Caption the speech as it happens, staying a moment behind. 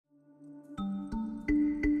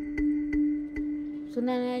My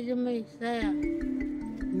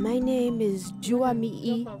name is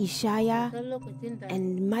Juami'i Ishaya,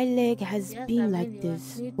 and my leg has been like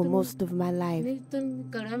this for most of my life.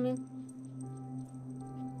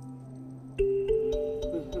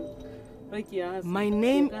 My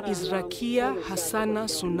name is Rakia Hassana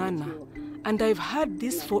Sunana, and I've had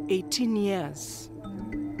this for 18 years.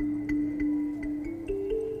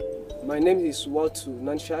 My name is Waltu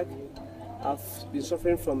Nanshak. I've been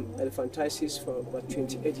suffering from elephantiasis for about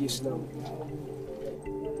 28 years now.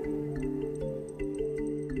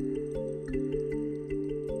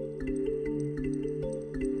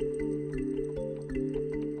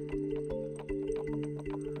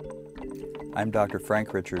 I'm Dr.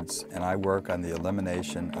 Frank Richards, and I work on the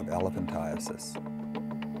elimination of elephantiasis.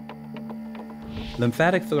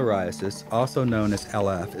 Lymphatic filariasis, also known as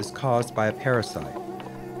LF, is caused by a parasite.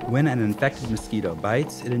 When an infected mosquito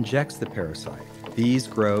bites, it injects the parasite. These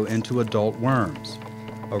grow into adult worms.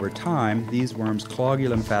 Over time, these worms clog your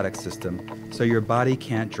lymphatic system, so your body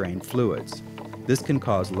can't drain fluids. This can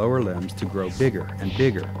cause lower limbs to grow bigger and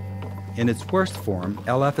bigger. In its worst form,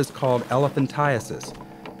 LF is called elephantiasis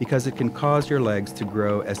because it can cause your legs to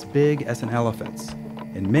grow as big as an elephant's.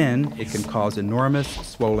 In men, it can cause enormous,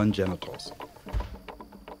 swollen genitals.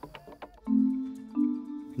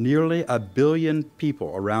 Nearly 1 billion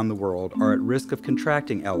people around the world are at risk of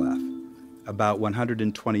contracting LF. About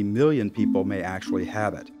 120 million people may actually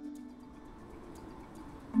have it.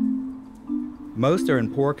 Most are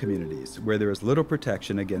in poor communities where there is little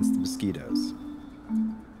protection against mosquitoes.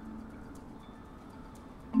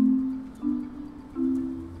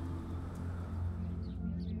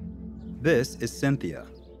 This is Cynthia.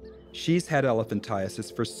 She's had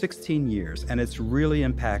elephantiasis for 16 years, and it's really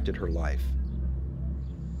impacted her life.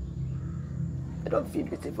 I don't feel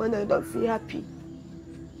beautiful and I don't feel happy.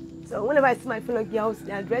 So whenever I see my fellow girls,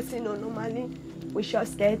 they are dressing normally with short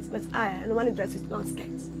skirts, but I normally dress with long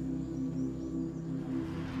skirts.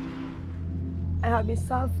 I have been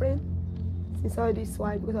suffering since all this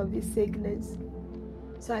while because of this sickness.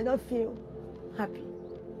 So I don't feel happy.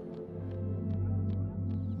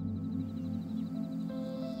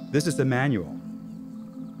 This is Emmanuel.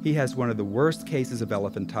 He has one of the worst cases of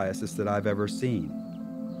elephantiasis that I've ever seen.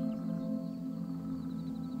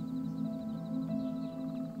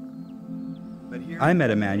 I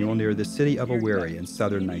met Emmanuel near the city of Owerri in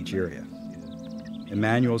southern Nigeria.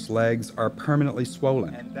 Emmanuel's legs are permanently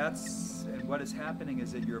swollen. And what is happening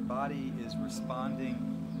is that your body is responding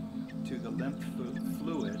to the lymph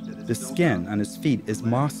fluid that is The skin on his feet is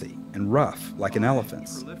mossy and rough like an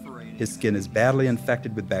elephant's. His skin is badly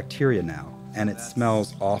infected with bacteria now, and it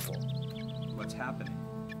smells awful. What's happening?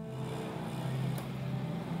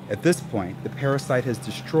 At this point, the parasite has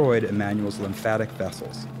destroyed Emmanuel's lymphatic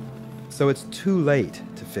vessels, so it's too late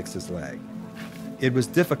to fix his leg. It was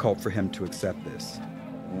difficult for him to accept this.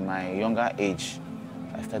 In my younger age,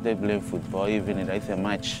 I started playing football, even if it's a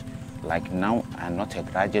match. Like now, I'm not a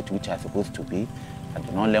graduate, which I'm supposed to be. I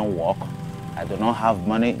do not learn work. I do not have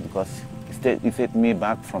money because it set me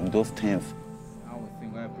back from those things.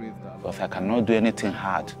 Because I cannot do anything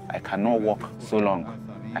hard. I cannot walk so long.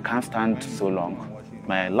 I can't stand so long.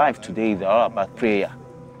 My life today is all about prayer.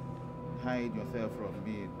 Hide yourself from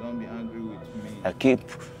me. Don't be angry with me. I keep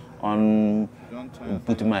on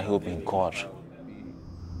putting my hope in God.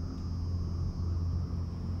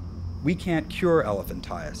 We can't cure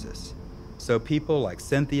elephantiasis, so people like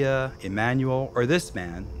Cynthia, Emmanuel, or this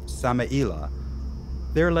man, Samaila,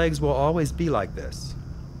 their legs will always be like this.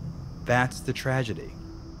 That's the tragedy.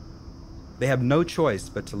 They have no choice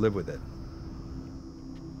but to live with it.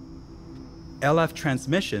 LF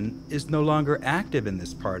transmission is no longer active in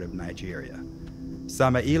this part of Nigeria.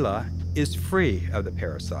 Samaila is free of the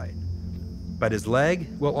parasite, but his leg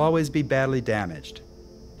will always be badly damaged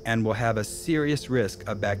and will have a serious risk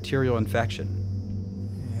of bacterial infection.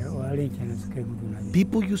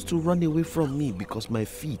 People used to run away from me because my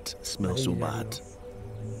feet smell so bad.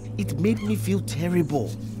 It made me feel terrible.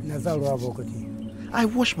 I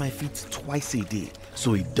wash my feet twice a day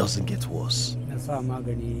so it doesn't get worse.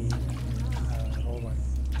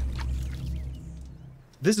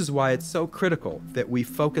 This is why it's so critical that we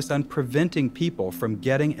focus on preventing people from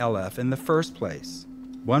getting LF in the first place.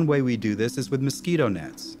 One way we do this is with mosquito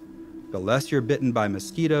nets. The less you're bitten by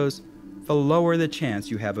mosquitoes, the lower the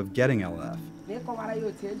chance you have of getting LF.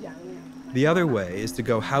 The other way is to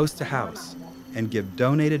go house to house and give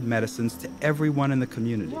donated medicines to everyone in the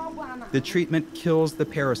community. The treatment kills the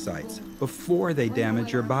parasites before they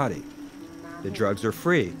damage your body. The drugs are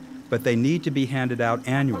free, but they need to be handed out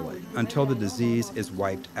annually until the disease is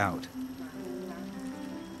wiped out.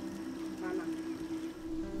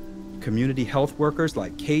 Community health workers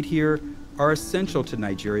like Kate here are essential to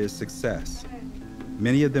Nigeria's success.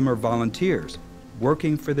 Many of them are volunteers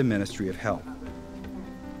working for the Ministry of Health.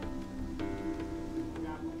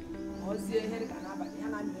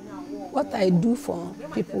 What I do for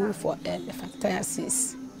people for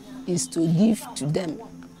elephantiasis is to give to them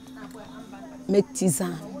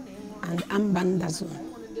mectizan and ambandazole.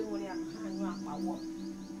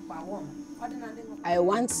 I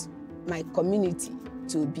want my community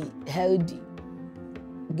to be healthy,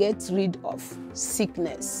 get rid of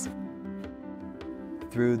sickness.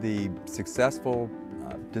 Through the successful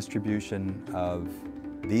distribution of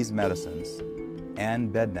these medicines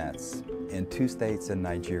and bed nets in 2 states in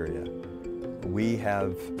Nigeria, we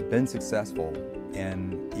have been successful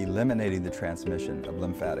in eliminating the transmission of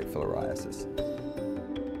lymphatic filariasis.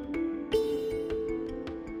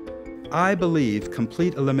 I believe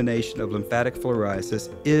complete elimination of lymphatic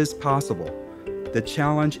filariasis is possible. The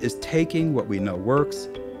challenge is taking what we know works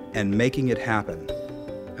and making it happen.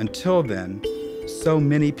 Until then, so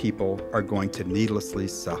many people are going to needlessly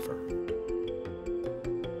suffer.